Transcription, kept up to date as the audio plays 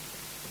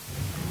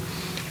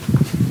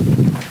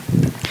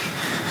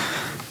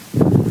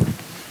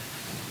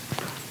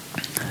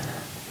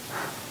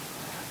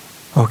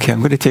Okay, I'm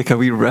going to take a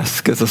wee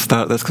risk as I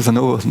start this because I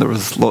know there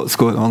was lots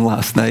going on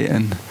last night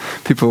and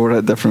people were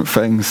at different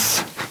things.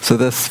 So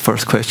this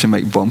first question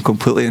might bomb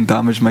completely and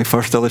damage my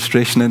first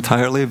illustration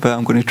entirely, but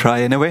I'm going to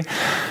try anyway.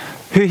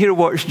 Who here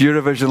watched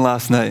Eurovision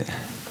last night?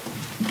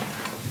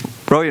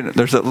 Brilliant.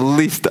 There's at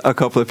least a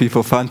couple of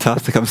people.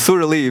 Fantastic. I'm so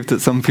relieved that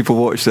some people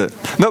watched it.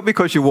 Not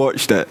because you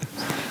watched it,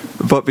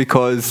 but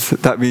because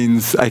that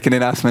means I can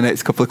then ask my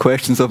next couple of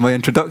questions of my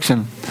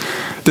introduction.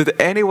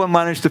 Did anyone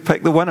manage to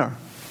pick the winner?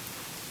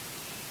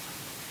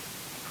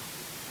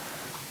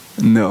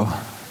 No,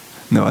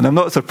 and I'm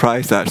not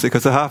surprised actually,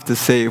 because I have to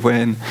say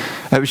when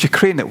it was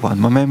Ukraine that won,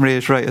 my memory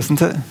is right,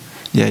 isn't it?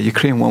 Yeah,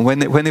 Ukraine won.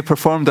 When they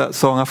performed that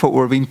song, I thought we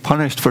were being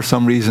punished for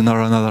some reason or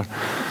another.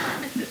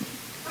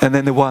 And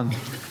then they won.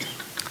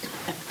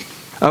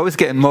 I was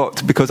getting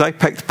mocked because I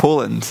picked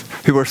Poland,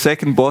 who were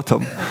second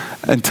bottom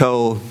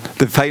until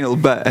the final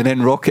bit, and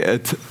then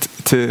rocketed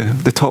to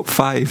the top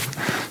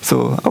 5.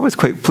 So I was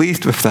quite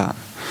pleased with that.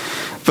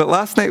 But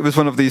last night was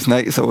one of these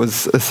nights I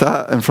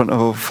sat in front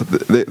of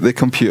the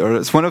computer.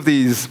 It's one of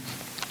these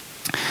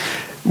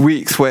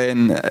weeks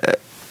when,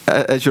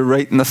 as you're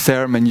writing a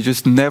sermon, you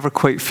just never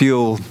quite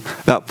feel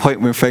that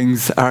point when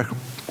things are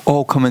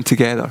all coming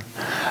together.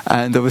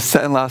 And I was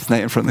sitting last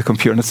night in front of the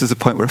computer, and this is the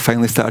point where I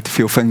finally started to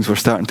feel things were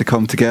starting to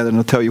come together, and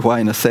I'll tell you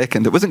why in a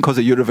second. It wasn't because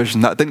of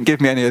Eurovision. That didn't give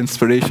me any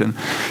inspiration.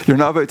 You're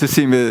not about to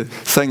see me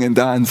sing and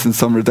dance in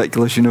some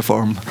ridiculous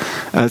uniform,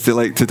 as they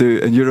like to do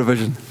in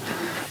Eurovision.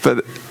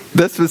 But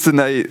this was the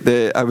night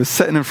that I was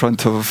sitting in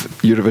front of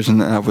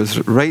Eurovision and I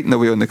was writing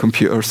away on the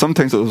computer.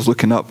 Sometimes I was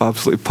looking up,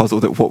 absolutely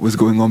puzzled at what was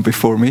going on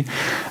before me.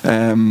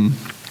 And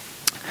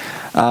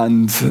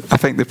I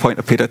think the point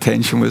I paid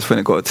attention was when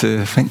it got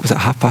to, I think, was it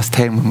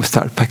 10:30 when we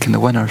started picking the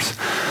winners.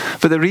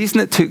 But the reason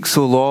it took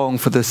so long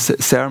for this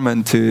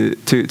sermon to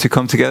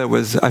come together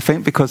was, I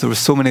think, because there were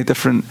so many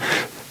different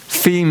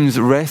themes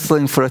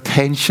wrestling for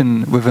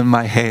attention within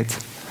my head.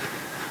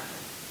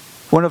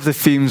 One of the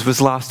themes was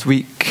last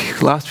week.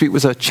 Last week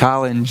was a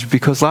challenge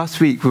because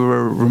last week we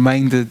were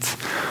reminded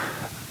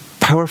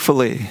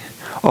powerfully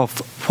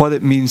of what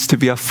it means to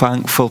be a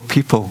thankful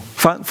people.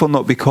 Thankful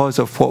not because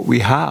of what we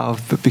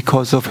have, but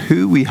because of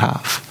who we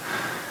have.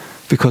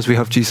 Because we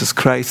have Jesus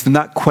Christ. And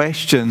that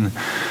question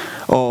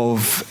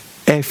of,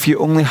 if you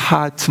only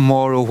had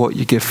tomorrow what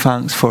you give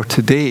thanks for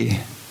today,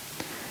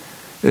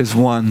 is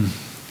one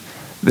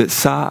that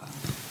sat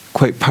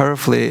quite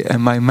powerfully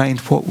in my mind.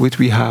 What would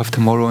we have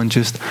tomorrow, and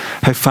just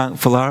how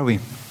thankful are we?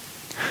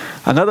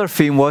 Another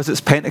theme was, it's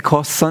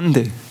Pentecost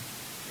Sunday.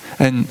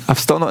 And I've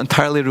still not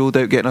entirely ruled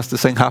out getting us to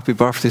sing Happy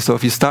Birthday, so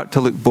if you start to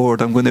look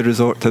bored, I'm going to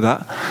resort to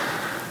that.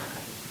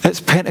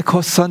 It's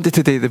Pentecost Sunday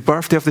today, the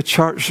birthday of the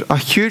church, a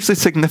hugely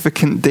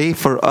significant day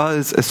for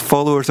us as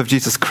followers of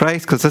Jesus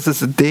Christ, because this is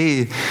the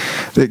day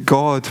that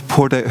God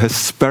poured out his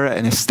Spirit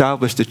and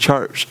established the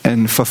church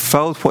and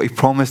fulfilled what he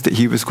promised that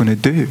he was going to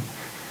do.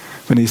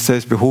 When he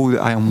says, behold,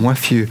 I am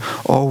with you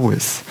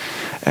always.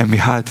 And we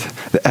had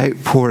the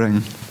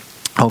outpouring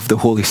of the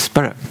Holy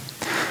Spirit.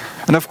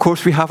 And of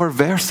course we have our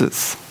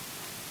verses.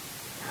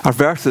 Our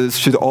verses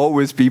should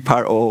always be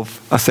part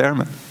of a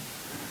sermon.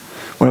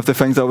 One of the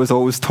things I was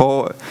always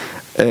taught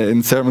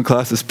in sermon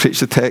class is preach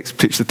the text,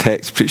 preach the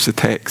text, preach the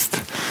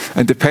text.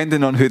 And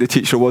depending on who the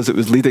teacher was that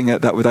was leading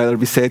it, that would either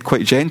be said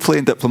quite gently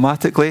and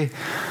diplomatically,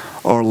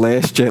 or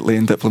less gently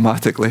and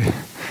diplomatically.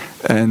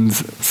 And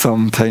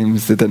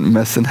sometimes they didn't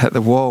miss and hit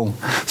the wall.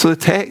 So the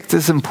text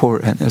is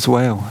important as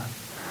well.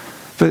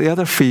 But the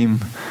other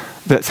theme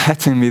that's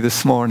hitting me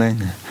this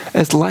morning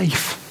is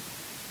life.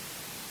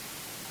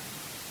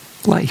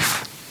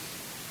 Life.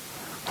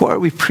 What are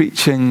we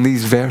preaching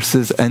these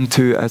verses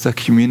into as a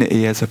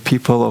community, as a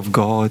people of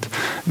God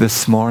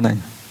this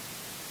morning?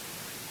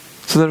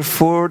 So there are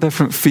 4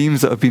 different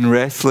themes that have been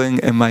wrestling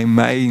in my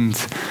mind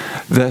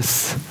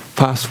this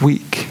past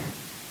week.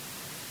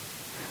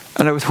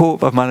 And I would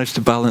hope I've managed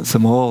to balance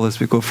them all as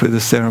we go through the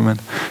sermon.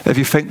 If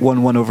you think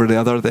one won over the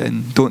other,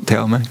 then don't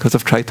tell me, because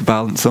I've tried to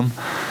balance them.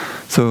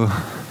 So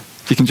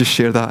you can just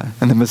share that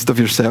in the midst of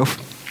yourself.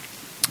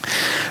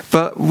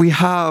 But we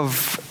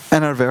have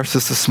in our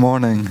verses this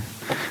morning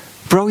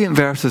brilliant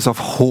verses of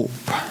hope.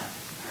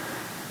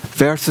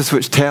 Verses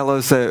which tell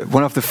us that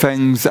one of the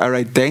things our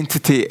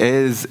identity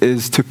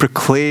is to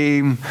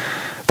proclaim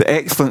the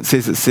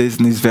excellencies, it says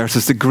in these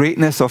verses, the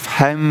greatness of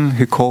him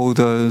who called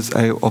us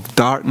out of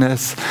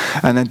darkness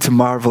and into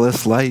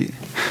marvelous light.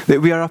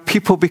 That we are a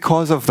people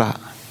because of that.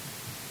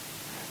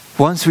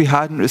 Once we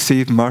hadn't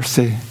received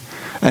mercy,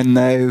 and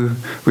now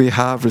we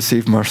have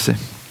received mercy.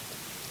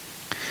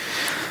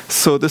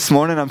 So this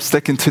morning I'm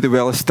sticking to the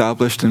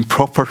well-established and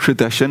proper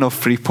tradition of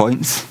 3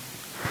 points.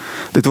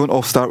 They don't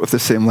all start with the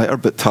same letter,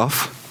 but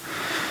tough.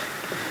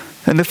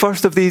 And the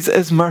first of these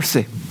is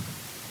mercy.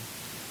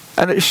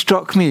 And it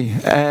struck me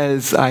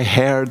as I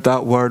heard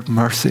that word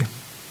mercy.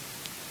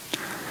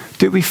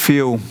 Do we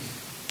feel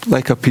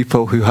like a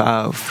people who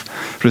have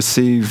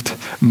received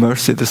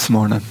mercy this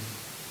morning?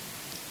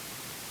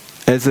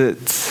 Is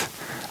it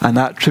an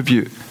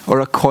attribute or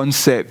a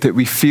concept that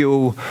we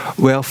feel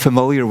well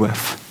familiar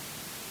with?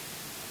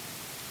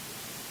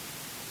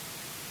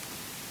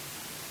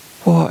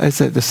 what is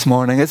it this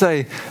morning? As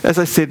I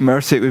said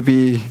mercy, it would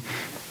be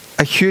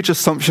a huge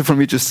assumption for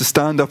me just to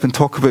stand up and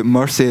talk about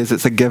mercy as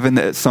it's a given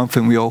that it's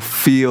something we all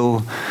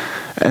feel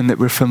and that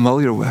we're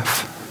familiar with.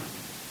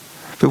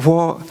 But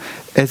what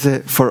is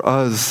it for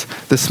us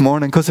this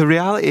morning? Because the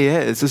reality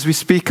is, as we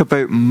speak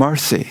about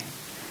mercy,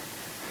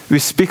 we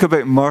speak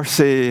about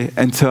mercy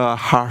into a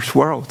harsh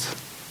world.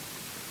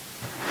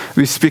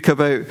 We speak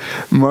about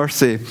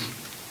mercy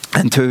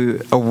into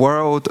a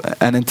world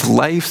and into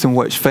lives in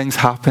which things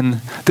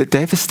happen that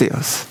devastate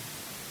us,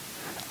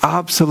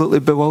 absolutely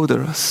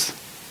bewilder us.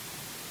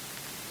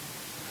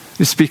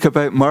 We speak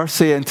about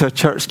mercy into a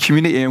church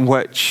community in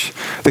which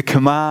the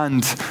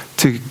command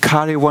to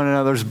carry one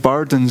another's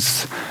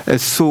burdens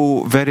is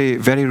so very,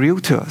 very real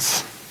to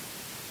us.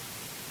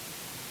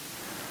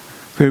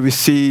 Where we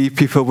see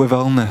people with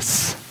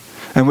illness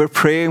and we're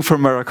praying for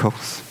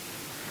miracles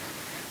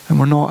and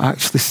we're not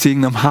actually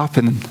seeing them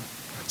happen.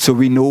 So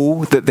we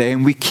know that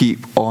then we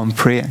keep on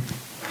praying.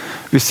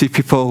 We see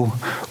people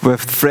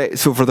with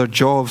threats over their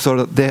jobs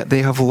or that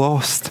they have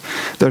lost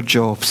their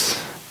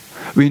jobs.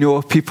 We know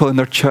of people in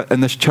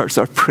this church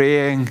that are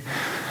praying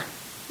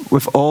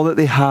with all that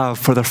they have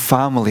for their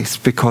families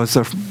because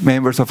their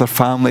members of their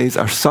families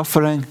are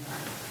suffering,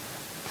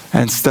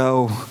 and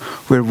still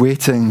we're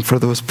waiting for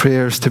those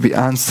prayers to be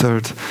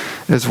answered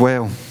as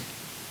well.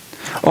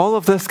 All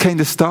of this kind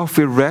of stuff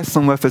we're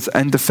wrestling with as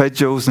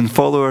individuals and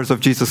followers of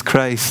Jesus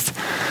Christ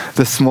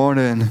this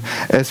morning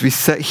as we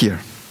sit here.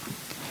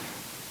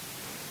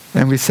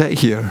 And we sit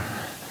here,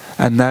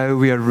 and now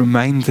we are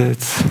reminded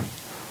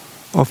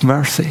of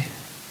mercy.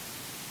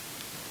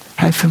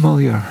 How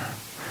familiar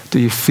do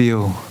you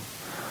feel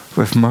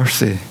with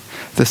mercy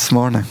this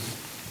morning?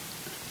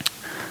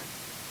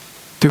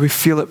 Do we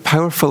feel it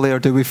powerfully, or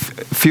do we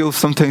feel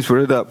sometimes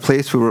we're at that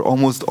place where we're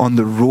almost on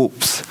the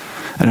ropes?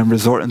 And I'm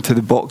resorting to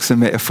the boxing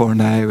metaphor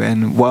now,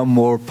 and one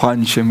more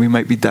punch and we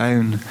might be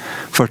down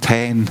for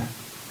 10.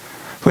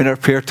 When our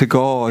prayer to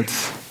God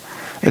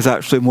is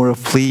actually more a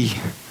plea,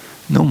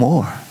 no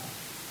more.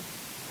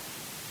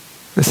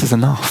 This is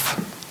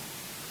enough.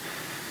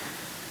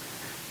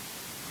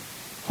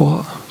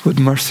 What would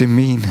mercy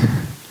mean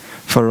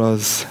for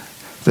us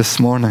this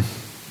morning?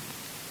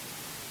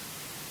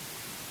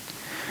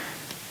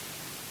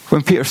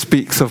 When Peter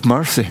speaks of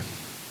mercy,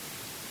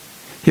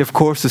 he of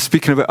course is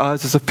speaking about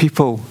us as a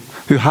people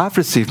who have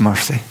received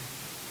mercy.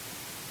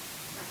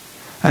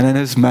 And in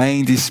his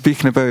mind he's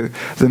speaking about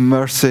the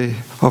mercy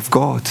of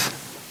God.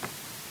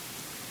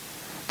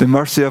 The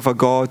mercy of a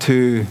God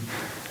who,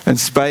 in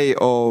spite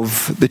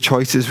of the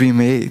choices we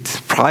made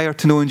prior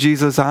to knowing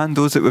Jesus and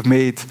those that we've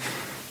made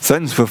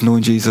since we've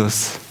known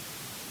Jesus,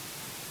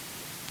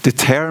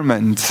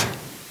 determined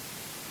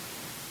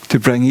to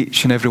bring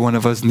each and every one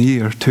of us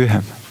near to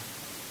him.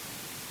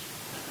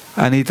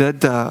 And he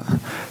did that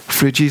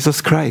through Jesus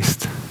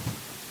Christ.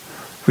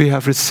 We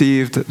have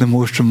received the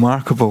most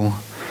remarkable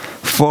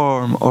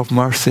form of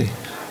mercy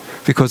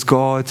because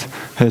God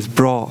has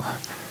brought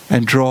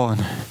and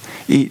drawn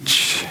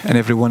each and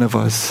every one of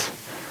us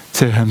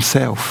to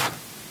himself.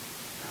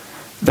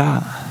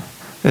 That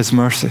is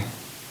mercy.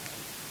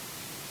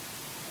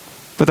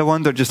 But I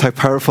wonder just how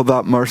powerful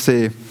that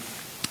mercy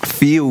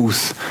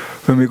feels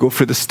when we go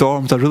through the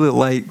storms. I really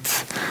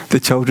liked the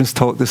children's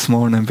talk this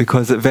morning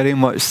because it very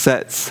much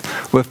sits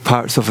with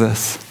parts of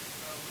this.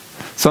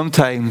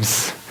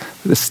 Sometimes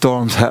the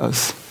storms hit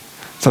us.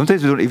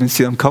 Sometimes we don't even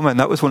see them coming.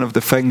 That was one of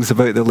the things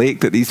about the lake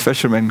that these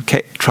fishermen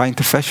kept trying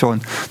to fish on.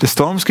 The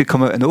storms could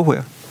come out of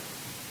nowhere.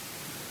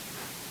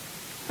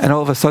 And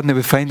all of a sudden they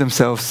would find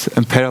themselves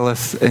in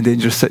perilous and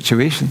dangerous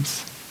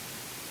situations.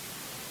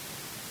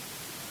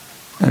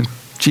 And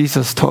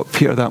Jesus taught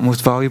Peter that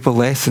most valuable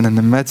lesson in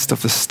the midst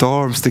of the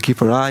storms, to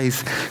keep our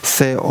eyes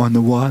set on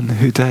the one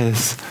who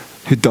does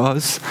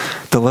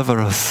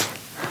deliver us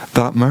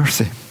that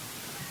mercy.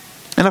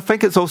 And I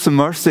think it's also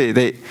mercy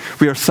that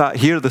we are sat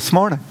here this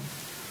morning.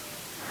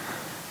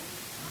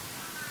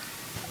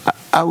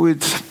 I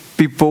would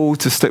be bold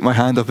to stick my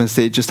hand up and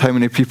say just how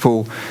many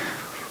people,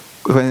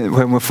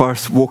 when we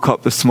first woke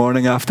up this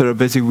morning after a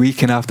busy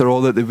week and after all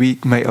that the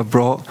week might have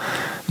brought,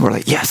 we're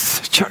like,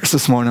 yes, church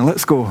this morning,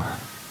 let's go.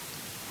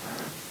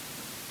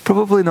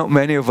 Probably not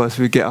many of us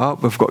would get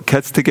up. We've got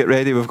kids to get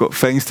ready, we've got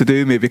things to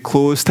do, maybe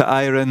clothes to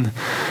iron,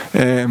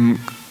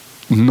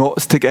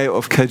 knots to get out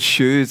of kids'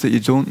 shoes that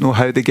you don't know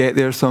how to get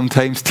there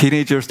sometimes,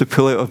 teenagers to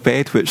pull out of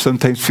bed, which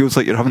sometimes feels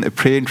like you're having to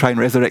pray and try and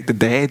resurrect the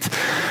dead.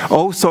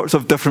 All sorts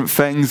of different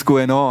things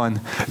going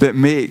on that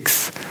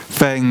makes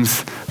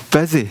things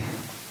busy.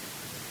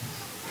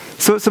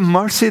 So it's a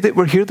mercy that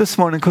we're here this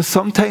morning, because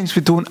sometimes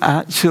we don't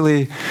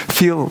actually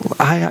feel,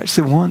 I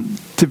actually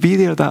want to be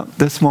there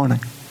this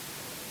morning.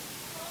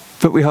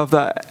 But we have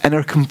that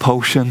inner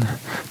compulsion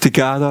to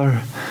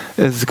gather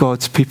as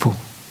God's people.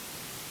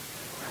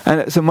 And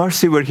it's a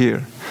mercy we're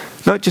here.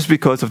 Not just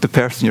because of the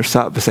person you're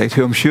sat beside,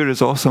 who I'm sure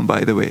is awesome,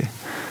 by the way.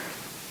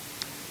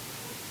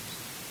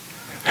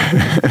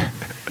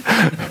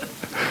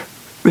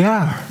 They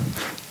are.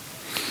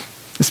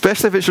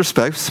 Especially if it's your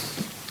spouse.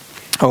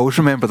 Always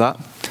remember that.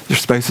 Your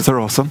spouses are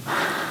awesome.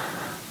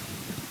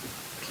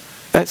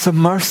 It's a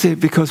mercy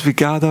because we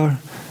gather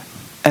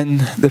in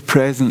the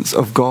presence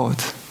of God.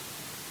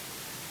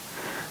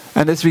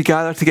 And as we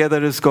gather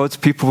together as God's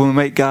people, we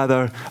might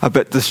gather a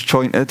bit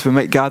disjointed, we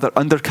might gather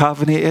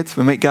under-caffeinated,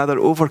 we might gather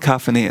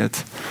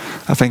over-caffeinated.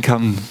 I think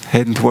I'm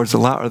heading towards the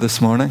latter this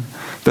morning,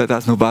 but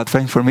that's no bad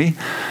thing for me.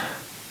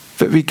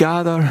 But we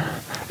gather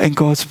in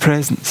God's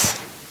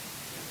presence.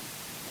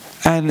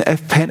 And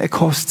if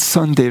Pentecost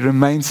Sunday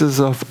reminds us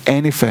of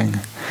anything,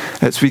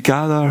 it's we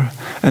gather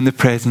in the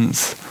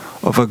presence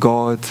of a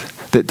God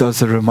that does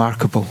the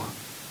remarkable,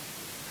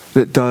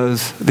 that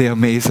does the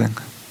amazing.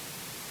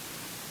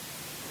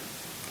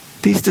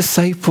 These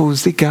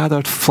disciples, they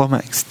gathered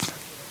flummoxed,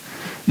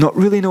 not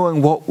really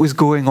knowing what was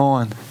going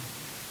on,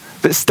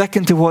 but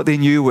sticking to what they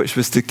knew, which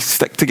was to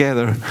stick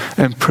together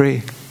and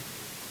pray.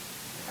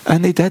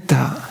 And they did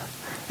that.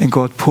 And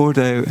God poured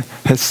out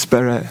His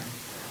Spirit,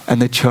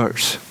 and the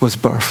church was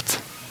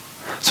birthed.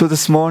 So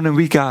this morning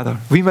we gather.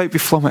 We might be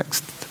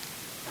flummoxed.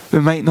 We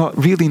might not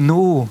really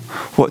know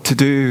what to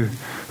do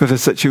with the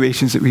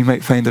situations that we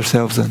might find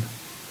ourselves in.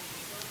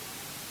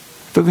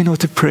 But we know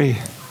to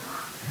pray.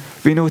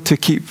 We know to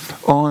keep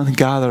on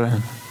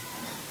gathering.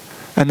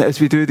 And that as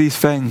we do these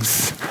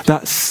things,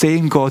 that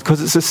same God, because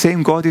it's the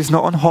same God, He's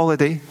not on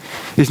holiday.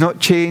 He's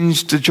not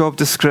changed the job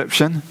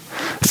description.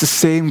 It's the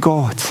same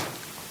God.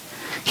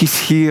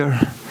 He's here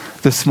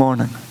this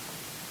morning.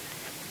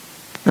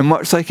 And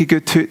much like He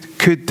could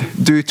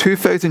do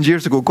 2,000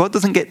 years ago, God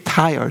doesn't get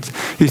tired.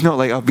 He's not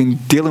like, I've been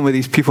dealing with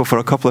these people for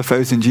a couple of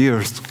thousand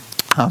years.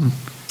 I'm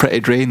pretty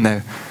drained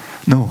now.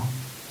 No.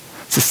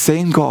 It's the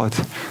same God,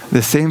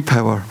 the same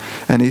power,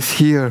 and He's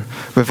here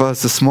with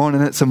us this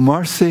morning. It's a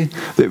mercy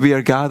that we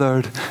are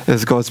gathered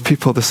as God's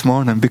people this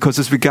morning, because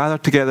as we gather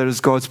together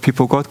as God's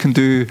people, God can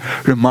do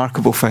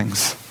remarkable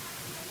things.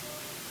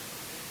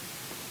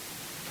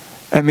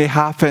 It may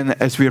happen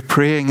as we're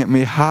praying, it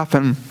may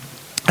happen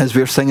as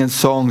we're singing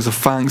songs of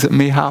thanks, it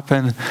may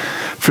happen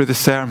through the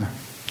sermon.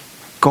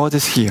 God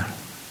is here,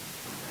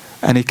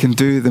 and He can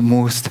do the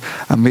most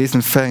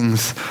amazing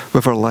things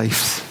with our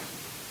lives.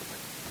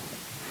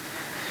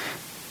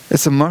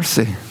 It's a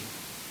mercy.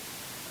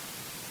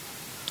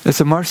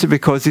 It's a mercy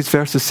because these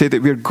verses say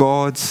that we're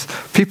God's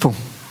people.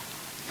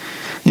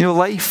 You know,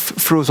 life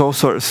throws all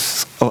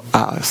sorts at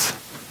us.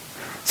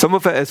 Some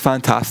of it is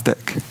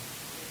fantastic.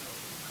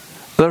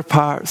 Other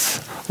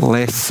parts,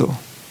 less so.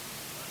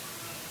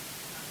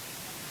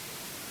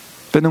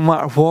 But no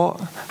matter what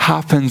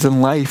happens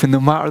in life, and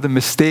no matter the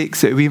mistakes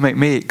that we might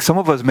make, some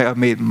of us might have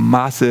made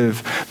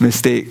massive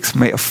mistakes,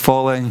 might have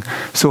fallen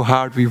so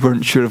hard we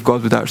weren't sure if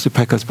God would actually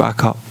pick us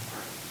back up.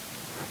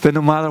 But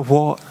no matter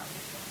what,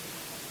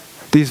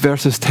 these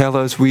verses tell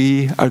us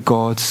we are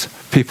God's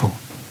people.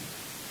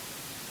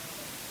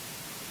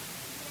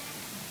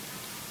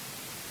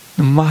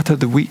 No matter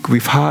the week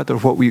we've had or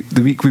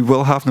the week we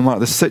will have, no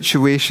matter the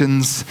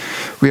situations,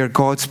 we are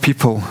God's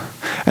people.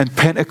 And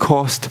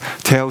Pentecost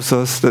tells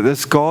us that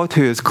this God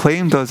who has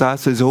claimed us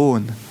as His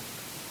own,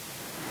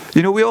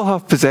 you know, we all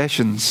have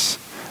possessions.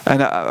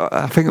 And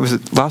I think it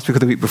was last week or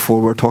the week before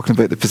we were talking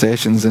about the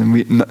possessions, and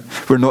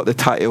we're not the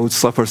tatty old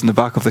slippers in the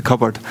back of the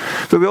cupboard.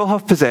 But we all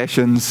have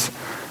possessions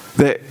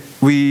that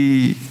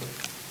we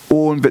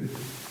own but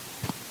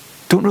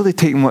don't really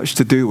take much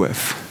to do with.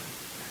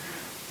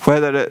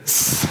 Whether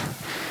it's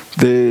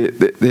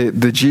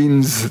the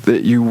jeans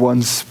that you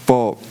once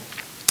bought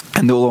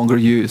and no longer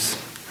use.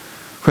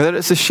 Whether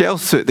it's a shell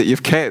suit that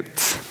you've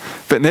kept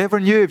but never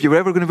knew if you were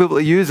ever going to be able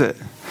to use it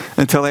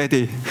until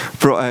Eddie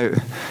brought out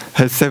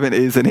his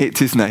 70s and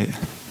 80s night.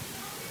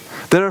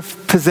 There are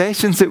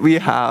possessions that we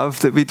have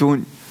that we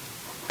don't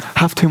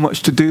have too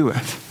much to do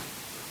with.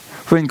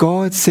 When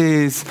God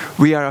says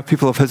we are a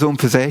people of His own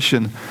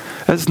possession,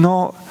 it's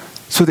not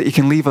so that He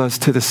can leave us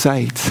to the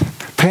side.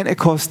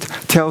 Pentecost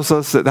tells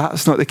us that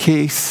that's not the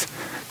case.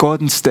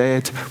 God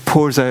instead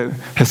pours out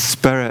His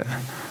Spirit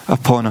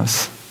upon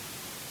us.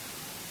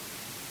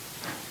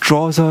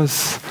 Draws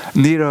us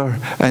nearer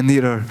and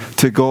nearer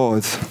to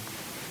God.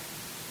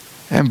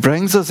 And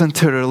brings us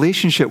into a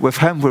relationship with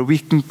Him where we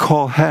can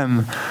call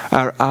Him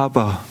our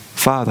Abba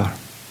Father.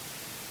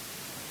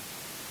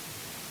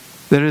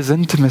 There is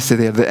intimacy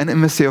there, the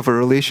intimacy of a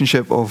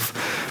relationship of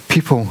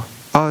people,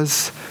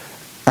 us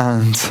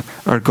and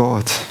our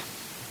God.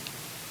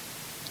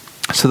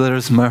 So there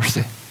is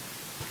mercy.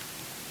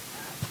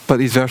 But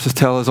these verses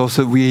tell us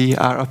also we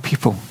are a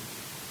people.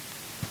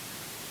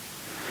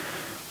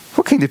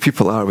 What kind of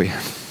people are we?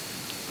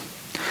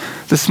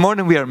 This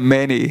morning we are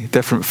many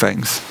different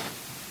things.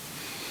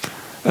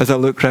 As I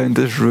look around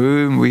this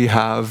room, we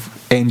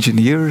have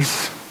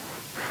engineers,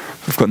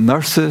 we've got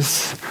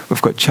nurses,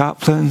 we've got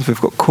chaplains,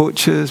 we've got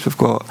coaches, we've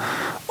got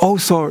all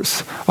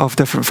sorts of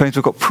different things.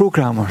 We've got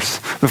programmers,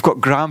 we've got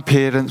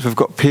grandparents, we've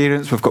got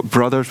parents, we've got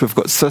brothers, we've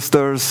got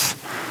sisters.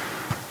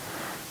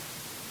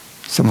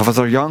 Some of us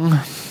are young,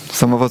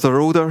 some of us are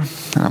older.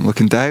 And I'm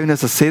looking down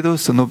as I say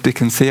those so nobody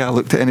can say I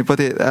looked at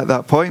anybody at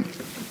that point.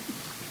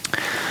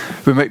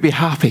 We might be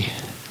happy,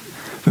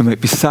 we might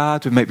be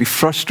sad, we might be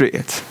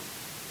frustrated.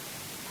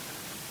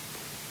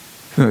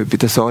 We might be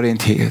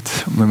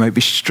disorientated. We might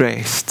be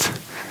stressed.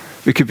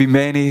 We could be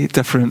many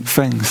different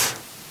things.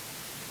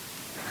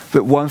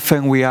 But one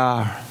thing we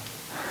are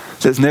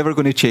that's never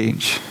going to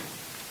change,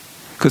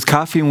 because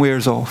caffeine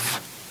wears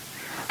off.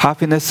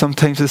 Happiness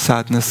sometimes is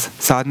sadness.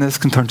 Sadness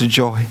can turn to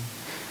joy.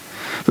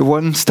 But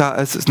one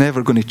status that's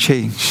never going to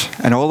change,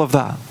 and all of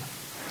that,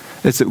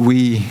 is that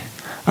we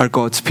are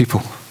God's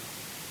people.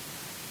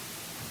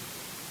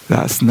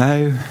 That's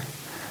now,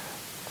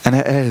 and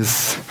it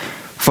is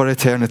for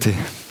eternity.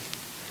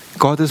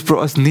 God has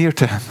brought us near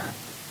to Him.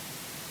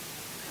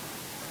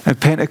 And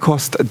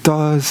Pentecost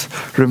does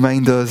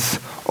remind us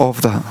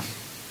of that.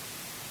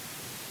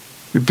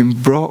 We've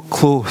been brought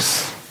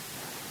close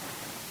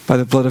by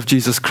the blood of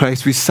Jesus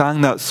Christ. We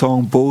sang that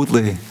song,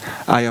 Boldly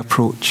I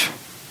Approach.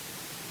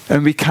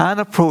 And we can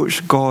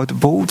approach God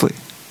boldly.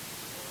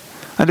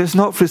 And it's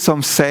not for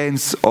some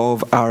sense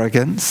of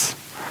arrogance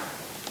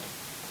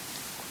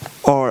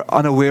or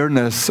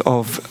unawareness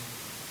of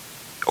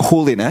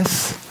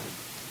holiness,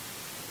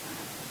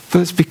 but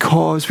it's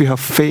because we have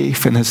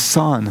faith in His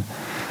Son.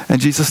 And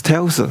Jesus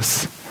tells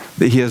us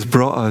that He has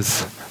brought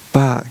us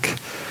back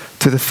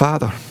to the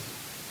Father.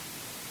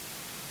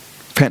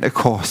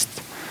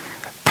 Pentecost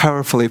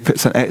powerfully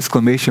puts an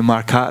exclamation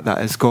mark at that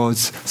as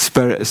God's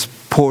Spirit is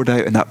poured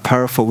out in that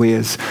powerful way,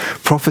 as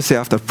prophecy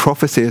after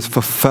prophecy is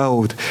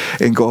fulfilled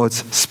and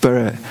God's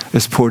Spirit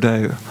is poured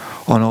out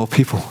on all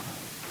people.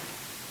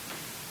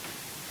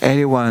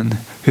 Anyone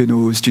who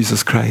knows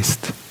Jesus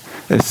Christ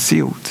is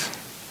sealed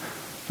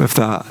with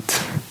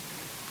that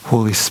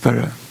Holy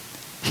Spirit.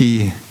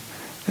 He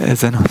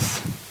is in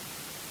us.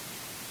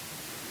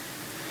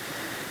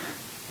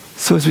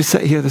 So as we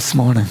sit here this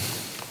morning,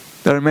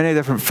 there are many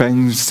different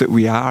things that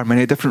we are,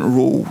 many different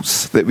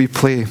roles that we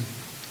play.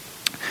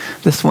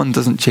 This one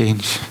doesn't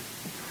change.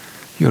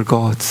 You're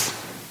God's.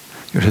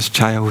 You're His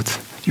child.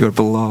 You're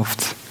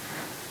beloved.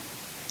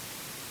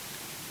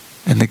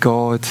 And the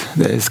God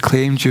that has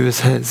claimed you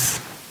as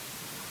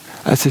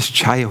His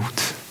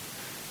child,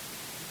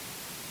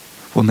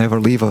 will never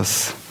leave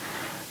us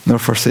nor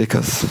forsake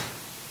us.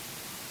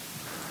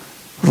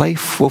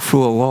 Life will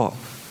throw a lot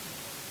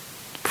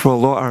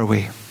our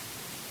way.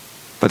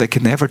 But it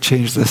can never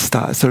change this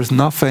status. There's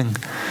nothing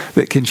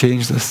that can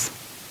change this.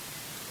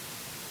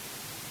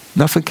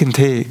 Nothing can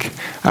take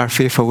our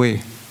faith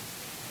away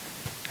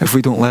if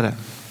we don't let it.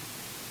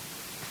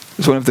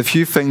 It's one of the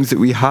few things that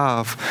we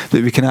have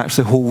that we can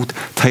actually hold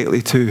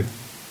tightly to.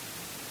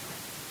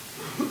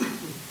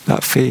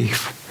 That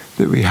faith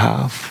that we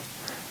have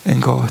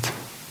in God.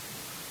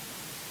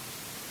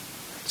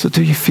 So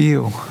do you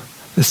feel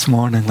this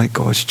morning like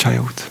God's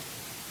child?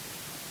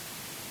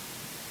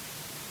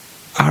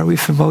 Are we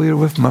familiar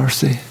with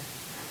mercy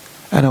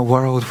in a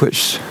world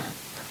which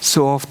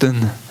so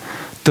often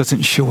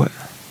doesn't show it?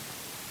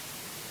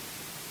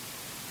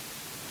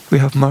 We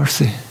have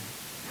mercy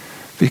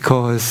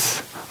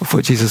because of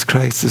what Jesus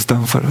Christ has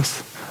done for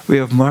us. We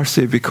have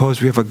mercy because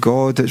we have a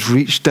God that's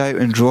reached out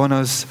and drawn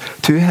us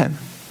to Him.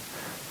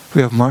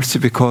 We have mercy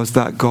because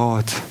that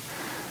God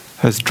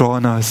has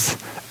drawn us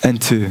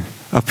into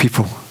a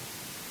people.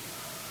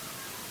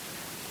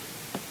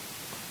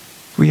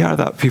 We are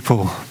that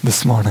people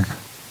this morning.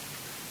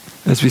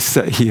 As we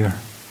sit here,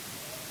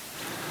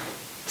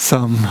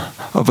 some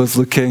of us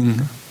looking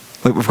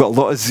like we've got a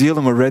lot of zeal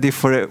and we're ready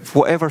for it,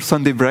 whatever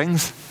Sunday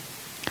brings.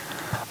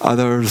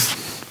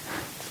 Others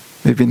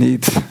maybe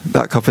need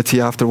that cup of tea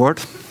afterward.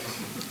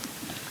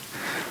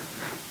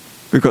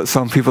 We've got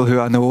some people who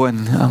I know,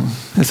 and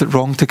is it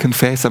wrong to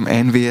confess I'm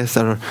envious,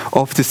 or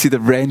off to see the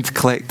Rent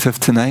Collective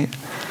tonight?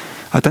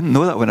 I didn't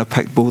know that when I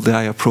picked Boldly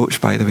I Approach,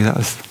 by the way.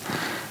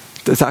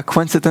 Is that a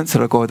coincidence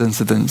or a God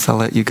incidence? I'll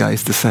let you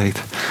guys decide.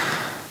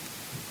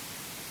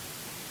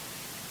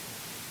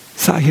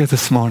 Sat here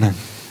this morning,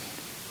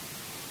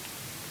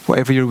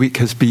 whatever your week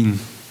has been,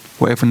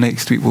 whatever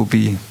next week will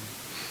be,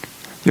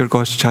 you're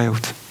God's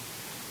child.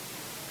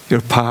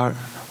 You're part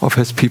of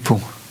His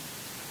people.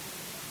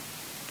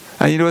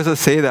 And you know, as I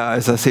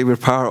say we're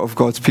part of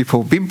God's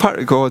people, being part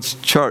of God's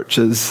church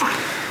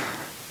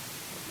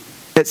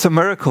it's a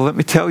miracle, let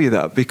me tell you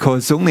that,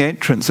 because the only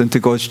entrance into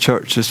God's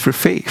church is for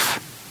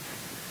faith.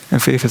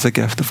 And faith is a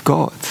gift of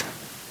God.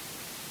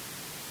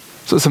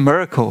 So it's a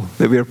miracle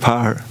that we are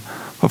part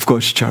of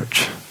God's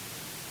church.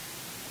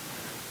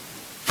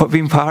 But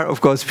being part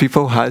of God's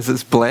people has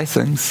its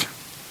blessings,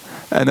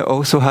 and it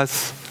also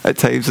has, at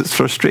times, its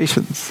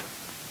frustrations.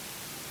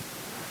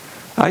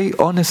 I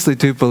honestly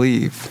do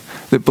believe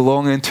that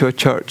belonging to a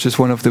church is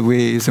one of the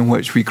ways in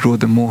which we grow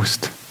the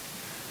most.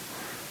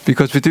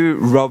 Because we do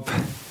rub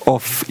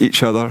off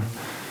each other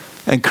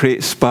and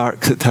create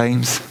sparks at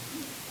times.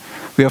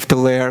 We have to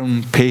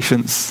learn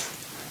patience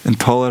and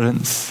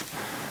tolerance,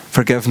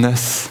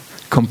 forgiveness,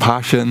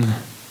 compassion,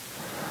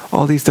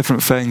 all these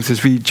different things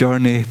as we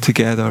journey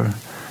together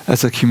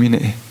as a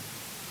community.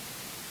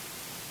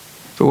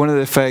 But one of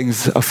the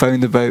things I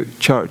found about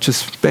church,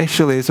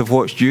 especially as I've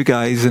watched you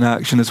guys in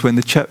action, is when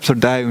the chips are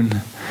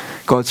down,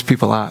 God's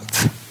people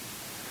act.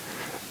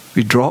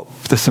 We drop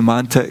the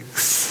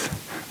semantics,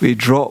 we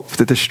drop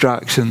the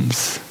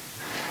distractions,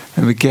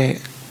 And we get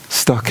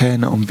stuck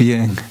in on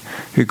being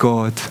who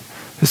God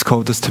has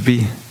called us to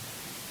be.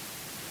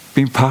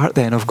 Being part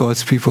then of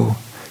God's people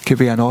could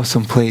be an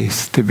awesome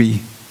place to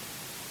be.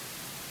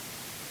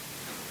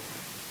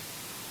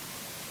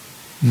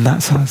 And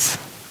that's us.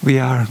 We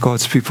are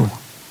God's people.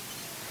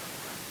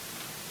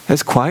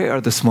 It's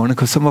quieter this morning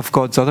because some of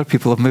God's other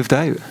people have moved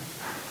out.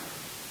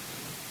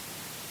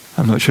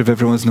 I'm not sure if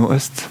everyone's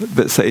noticed,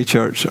 but City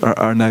Church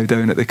are now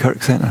down at the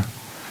Kirk Centre.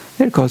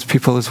 They're God's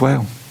people as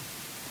well.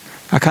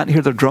 I can't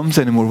hear their drums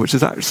anymore, which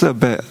is actually a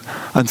bit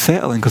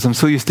unsettling because I'm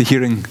so used to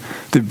hearing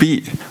the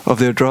beat of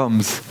their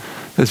drums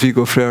as we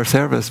go through our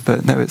service,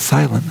 but now it's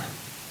silent.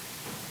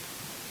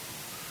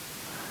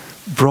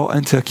 Brought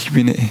into a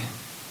community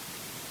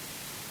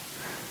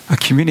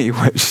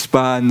which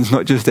spans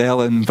not just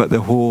Ellen, but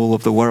the whole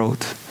of the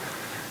world.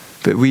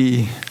 But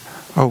we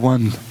are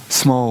one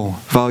small,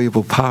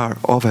 valuable part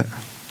of it.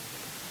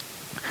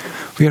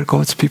 We are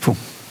God's people.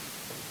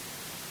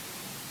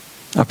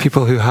 A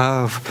people who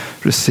have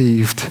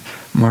received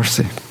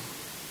mercy.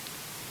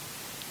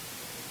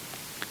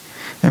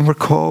 And we're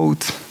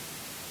called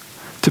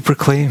to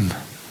proclaim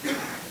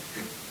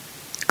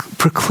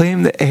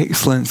the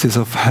excellencies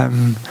of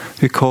Him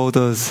who called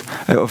us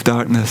out of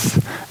darkness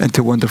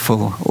into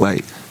wonderful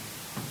light.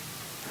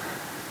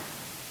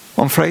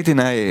 On Friday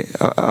night,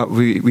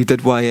 we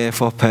did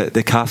YF up at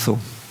the castle.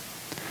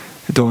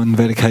 Dawn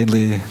very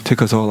kindly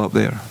took us all up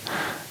there.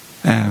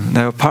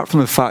 Now, apart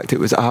from the fact it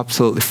was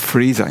absolutely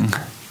freezing,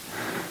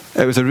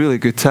 it was a really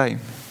good time.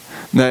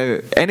 Now,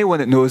 anyone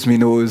that knows me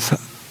knows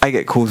I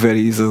get cold very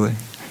easily.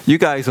 You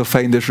guys will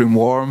find this room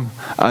warm.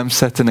 I'm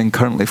sitting in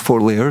currently 4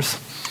 layers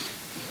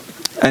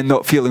and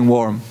not feeling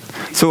warm.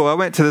 So I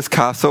went to this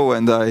castle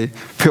and I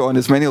put on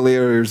as many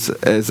layers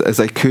as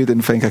I could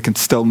and think I could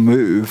still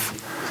move.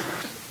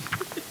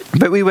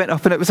 But we went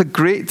up and it was a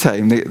great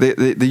time.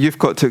 The youth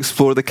got to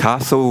explore the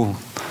castle.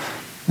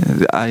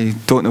 I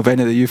don't know if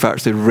any of the youth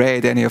actually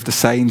read any of the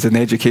signs and the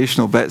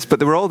educational bits, but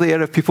they were all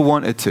there if people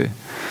wanted to.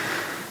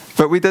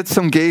 But we did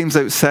some games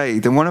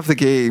outside, and one of the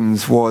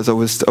games was I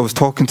was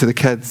talking to the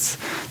kids,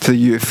 to the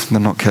youth, they're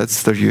not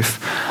kids, they're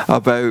youth,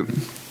 about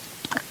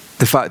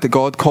the fact that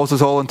God calls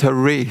us all into a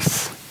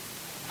race.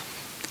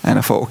 And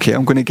I thought, okay,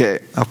 I'll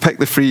pick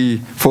the 3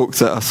 folks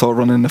that I saw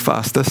running the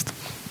fastest.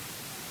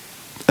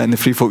 And the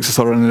 3 folks I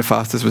saw running the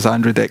fastest was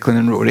Andrew, Declan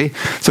and Rory.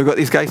 So I got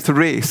these guys to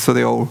race, so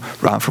they all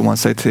ran from one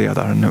side to the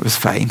other, and it was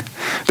fine.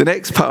 The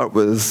next part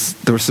was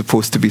there was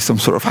supposed to be some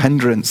sort of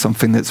hindrance,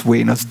 something that's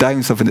weighing us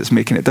down, something that's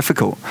making it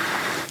difficult.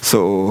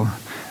 So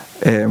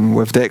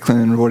with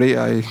Declan and Rory,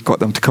 I got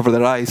them to cover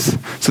their eyes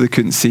so they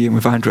couldn't see, and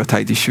with Andrew I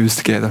tied his shoes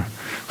together,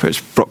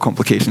 which brought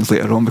complications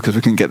later on because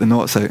we couldn't get the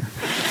knots out.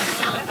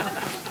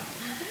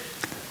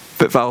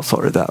 But Val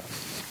sorted that.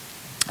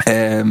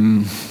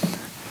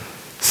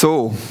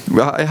 So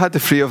I had the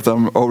 3 of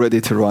them all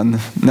ready to run.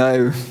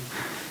 Now,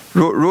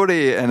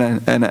 Rory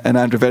and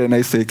Andrew very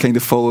nicely kind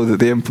of followed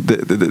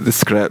the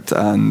script,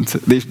 and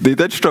they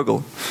did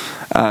struggle.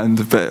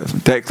 But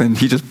Declan,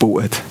 he just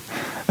bolted,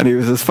 and he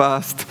was as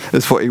fast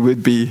as what he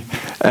would be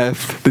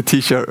if the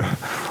t-shirt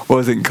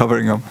wasn't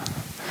covering him.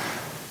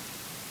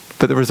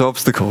 But there was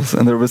obstacles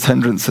and there was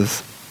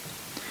hindrances,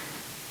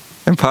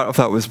 and part of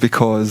that was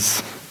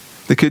because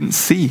they couldn't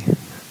see.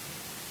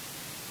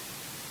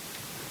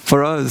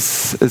 For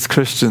us as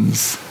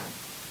Christians,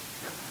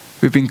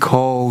 we've been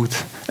called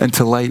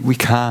into light we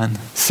can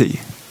see.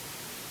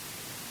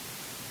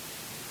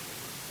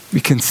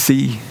 We can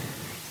see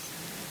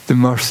the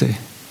mercy.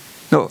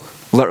 Not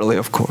literally,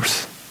 of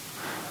course,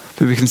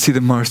 but we can see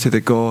the mercy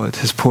that God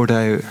has poured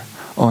out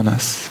on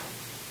us.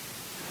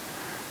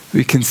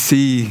 We can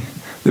see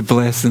the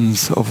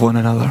blessings of one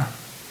another.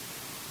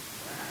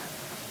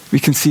 We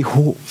can see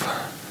hope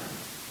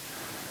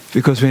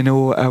because we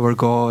know our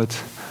God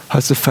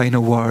has the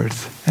final word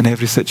in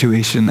every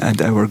situation, and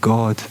our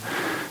God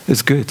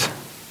is good.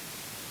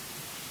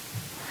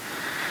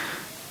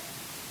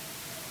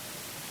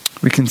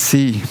 We can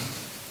see,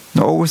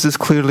 not always as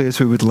clearly as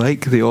we would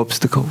like, the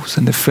obstacles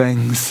and the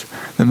things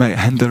that might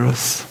hinder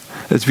us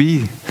as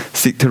we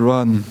seek to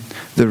run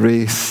the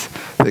race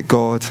that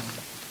God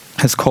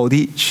has called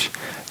each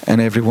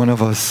and every one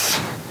of us.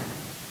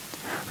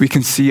 We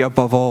can see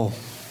above all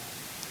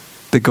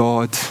the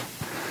God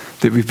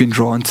that we've been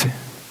drawn to.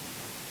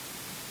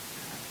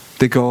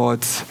 The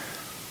God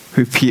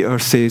who Peter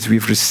says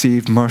we've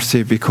received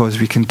mercy because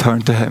we can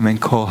turn to Him and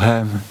call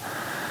Him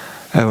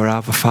our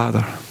Abba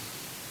Father.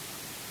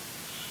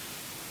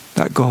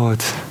 That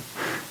God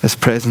is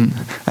present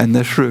in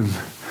this room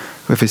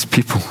with His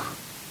people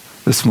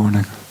this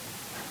morning.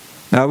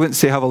 Now, I wouldn't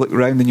say have a look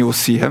around and you will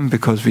see Him,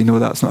 because we know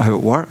that's not how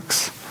it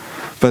works.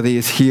 But He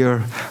is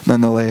here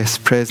nonetheless,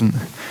 present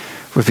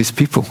with His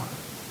people.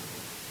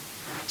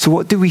 So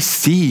what do we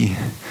see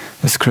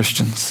as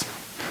Christians?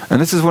 And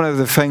this is one of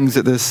the things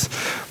that this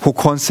whole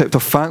concept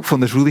of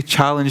thankfulness really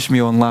challenged me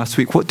on last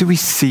week. What do we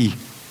see?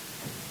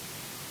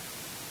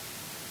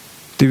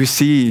 Do we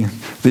see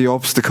the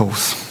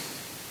obstacles?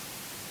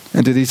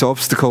 And do these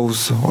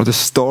obstacles or the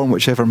storm,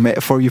 whichever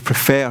metaphor you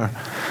prefer,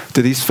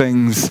 do these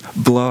things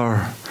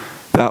blur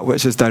that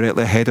which is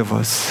directly ahead of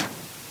us?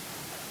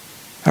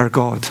 Our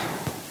God.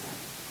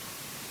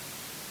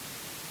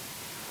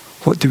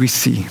 What do we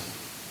see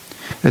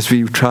as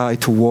we try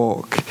to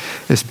walk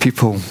as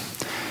people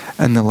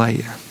in the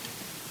light?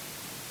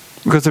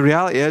 Because the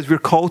reality is we're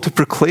called to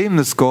proclaim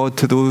this God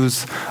to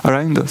those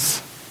around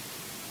us.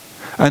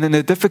 And in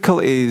the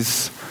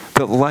difficulties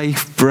that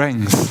life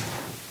brings,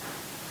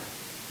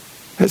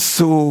 it's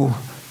so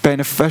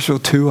beneficial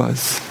to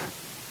us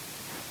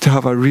to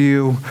have a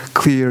real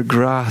clear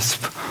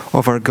grasp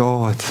of our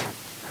God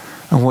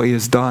and what He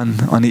has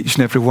done on each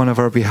and every one of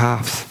our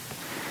behalves.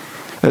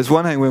 It's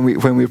one thing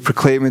when we're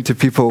proclaiming to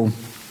people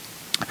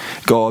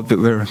God, but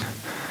we're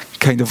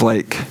kind of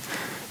like,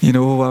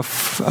 I've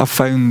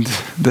found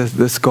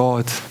this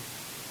God.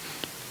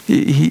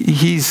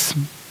 He's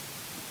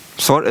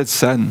sorted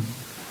sin,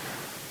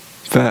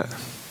 but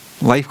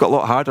life got a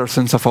lot harder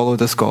since I followed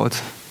this God.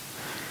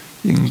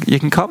 You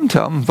can come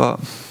to Him, but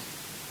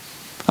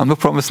I'm not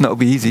promising it'll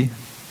be easy.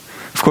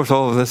 Of course,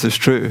 all of this is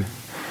true,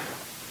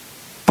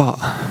 but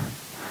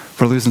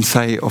we're losing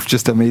sight of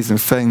just amazing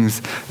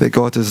things that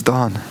God has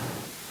done.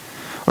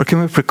 Or can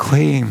we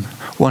proclaim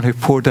one who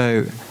poured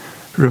out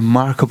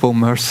remarkable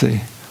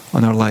mercy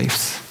on our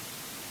lives?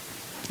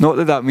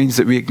 Not that means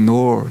that we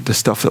ignore the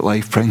stuff that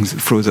life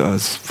throws at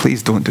us.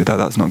 Please don't do that.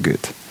 That's not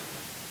good.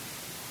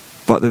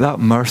 But that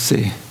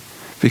mercy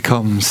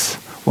becomes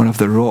one of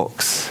the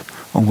rocks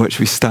on which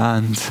we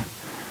stand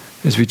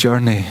as we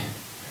journey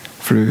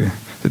through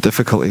the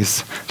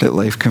difficulties that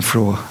life can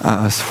throw at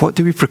us. What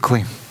do we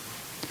proclaim?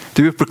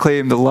 Do we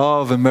proclaim the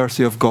love and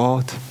mercy of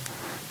God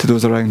to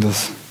those around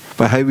us?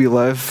 By how we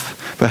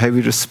live, by how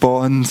we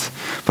respond,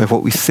 by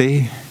what we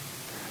say,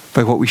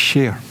 by what we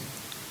share?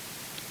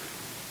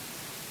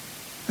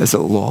 Is it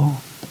law?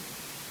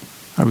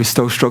 Are we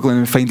still struggling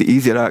and find it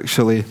easier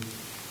actually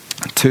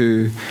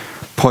to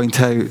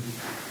point out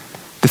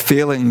the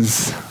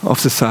failings of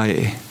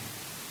society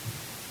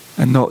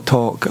and not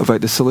talk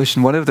about the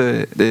solution? One of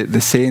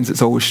the sayings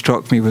that's always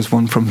struck me was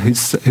one from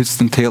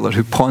Hudson Taylor,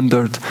 who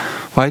pondered,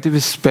 why do we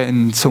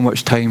spend so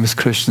much time as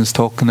Christians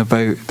talking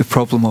about the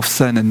problem of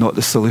sin and not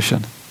the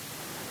solution?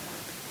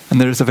 And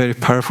there is a very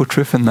powerful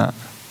truth in that.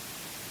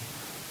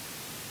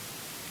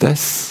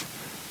 This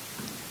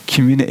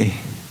community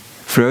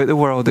throughout the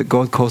world that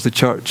God calls the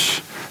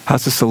church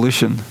has a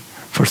solution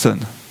for sin.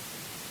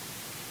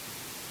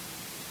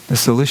 The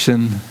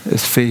solution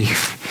is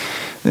faith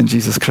in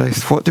Jesus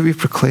Christ. What do we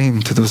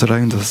proclaim to those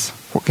around us?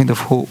 What kind of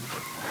hope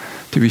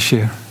do we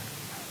share?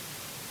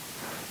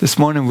 This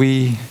morning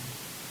we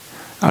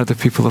are the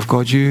people of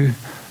God. You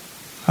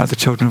are the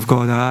children of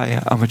God.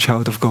 I am a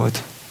child of God.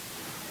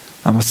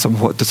 I'm a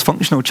somewhat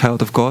dysfunctional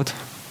child of God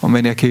on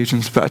many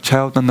occasions, but a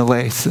child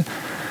nonetheless.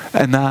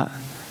 And that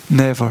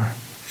never,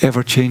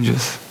 ever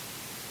changes.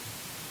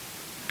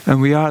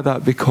 And we are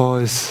that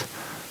because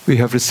we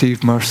have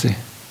received mercy.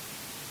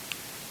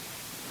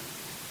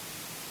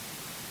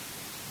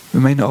 We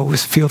might not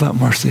always feel that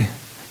mercy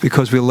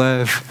because we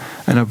live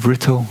in a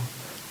brutal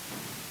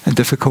and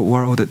difficult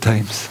world at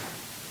times.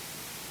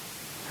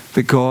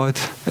 But God,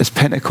 as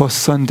Pentecost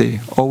Sunday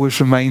always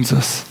reminds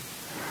us,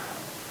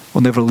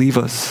 will never leave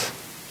us.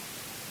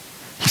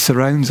 He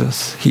surrounds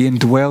us. He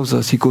indwells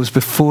us. He goes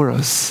before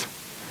us.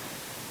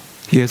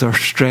 He is our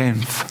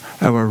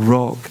strength, our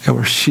rock,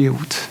 our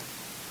shield.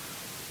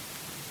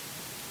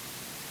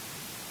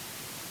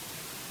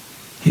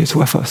 He is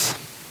with us,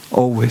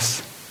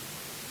 always.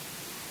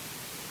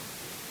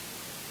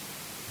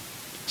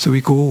 So we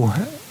go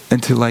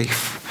into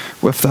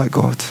life with that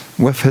God,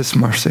 with His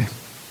mercy.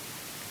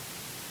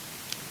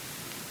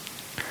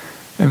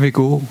 And we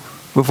go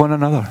with one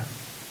another.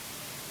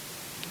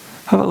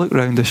 Have a look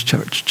around this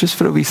church, just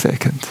for a wee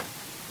second.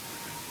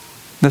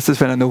 This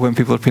is when I know when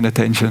people are paying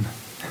attention.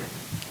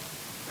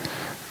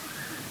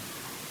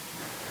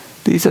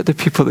 These are the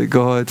people that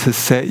God has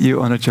set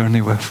you on a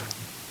journey with.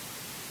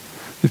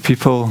 The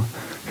people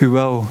who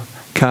will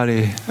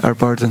carry our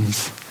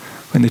burdens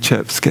when the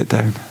chips get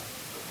down.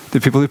 The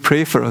people who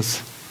pray for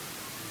us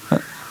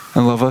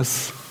and love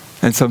us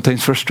and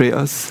sometimes frustrate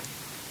us.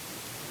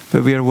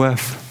 But we are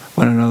with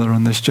one another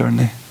on this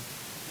journey.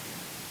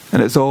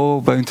 And it's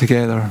all bound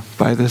together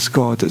by this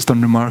God that's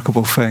done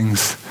remarkable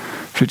things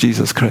through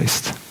Jesus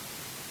Christ.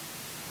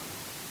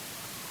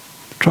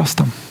 Trust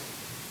Him.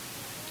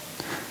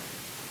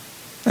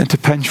 And to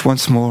pinch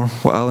once more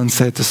what Alan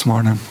said this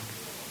morning,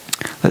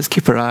 let's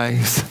keep our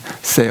eyes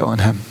set on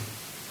Him.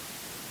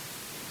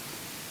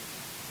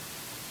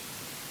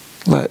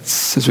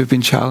 Let's, as we've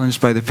been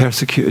challenged by the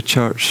persecuted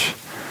church,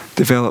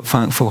 develop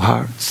thankful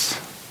hearts.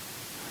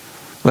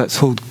 Let's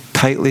hold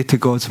tightly to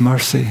God's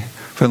mercy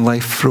when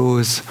life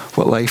throws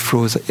what life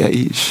throws at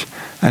each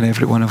and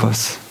every one of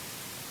us.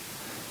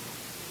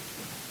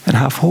 And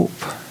have hope,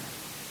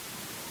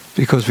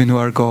 because we know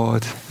our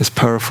God is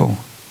powerful.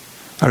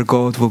 Our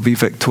God will be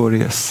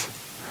victorious.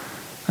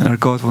 And our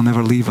God will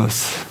never leave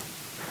us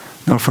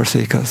nor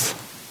forsake us.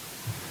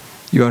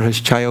 You are His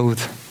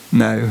child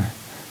now,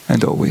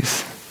 and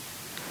always.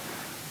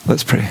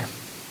 Let's pray.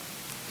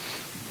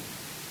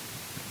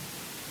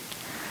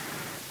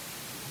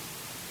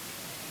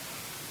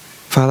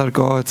 Father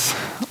God,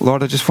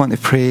 Lord, I just want to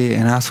pray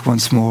and ask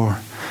once more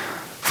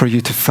for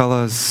you to fill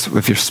us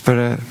with your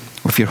Spirit,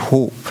 with your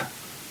hope,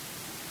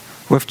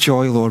 with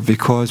joy, Lord,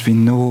 because we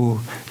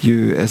know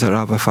you as our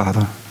Abba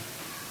Father.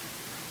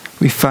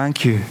 We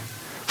thank you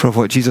for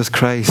what Jesus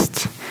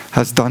Christ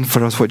has done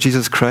for us, what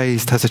Jesus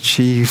Christ has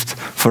achieved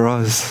for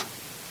us.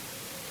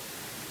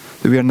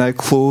 That we are now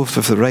clothed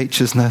with the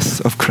righteousness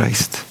of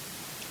Christ.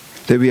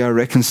 That we are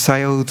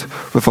reconciled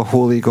with a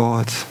holy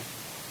God.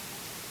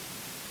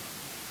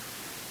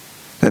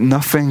 That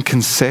nothing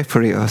can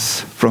separate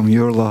us from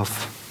your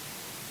love.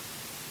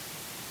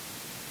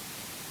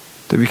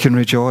 That we can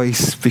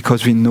rejoice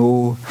because we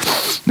know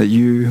that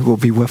you will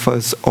be with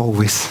us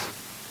always.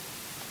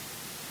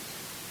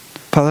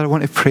 Father, I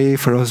want to pray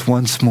for us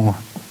once more.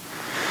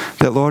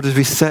 That, Lord, as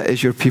we sit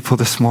as your people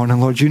this morning,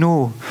 Lord, you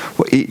know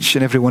what each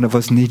and every one of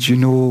us needs. You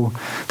know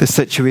the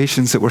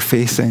situations that we're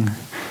facing,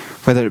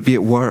 whether it be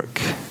at work,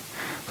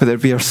 whether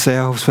it be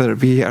ourselves, whether it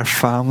be our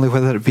family,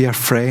 whether it be our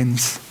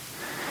friends.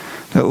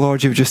 That,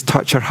 Lord, you would just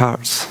touch our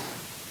hearts.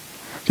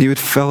 That you would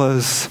fill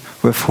us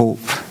with hope.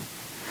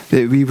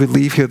 That we would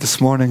leave here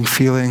this morning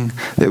feeling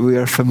that we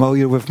are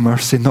familiar with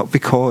mercy, not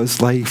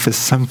because life is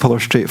simple or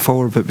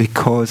straightforward, but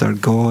because our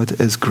God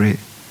is great.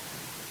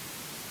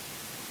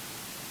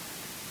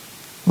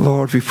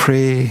 Lord, we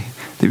pray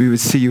that we would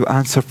see you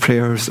answer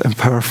prayers in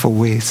powerful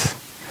ways.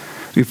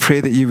 We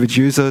pray that you would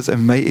use us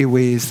in mighty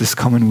ways this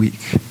coming week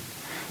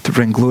to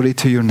bring glory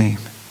to your name,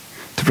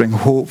 to bring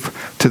hope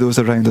to those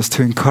around us,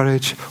 to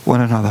encourage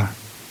one another.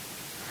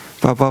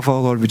 But above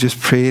all, Lord, we just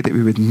pray that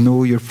we would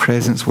know your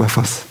presence with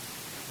us.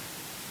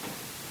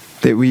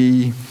 That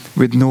we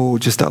would know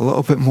just a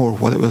little bit more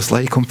what it was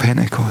like on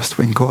Pentecost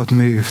when God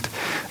moved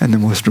in the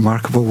most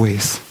remarkable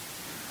ways.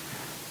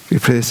 We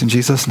pray this in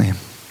Jesus' name.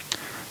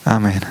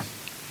 Amen.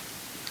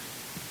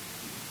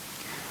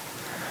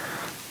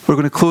 We're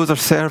going to close our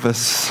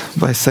service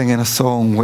by singing a song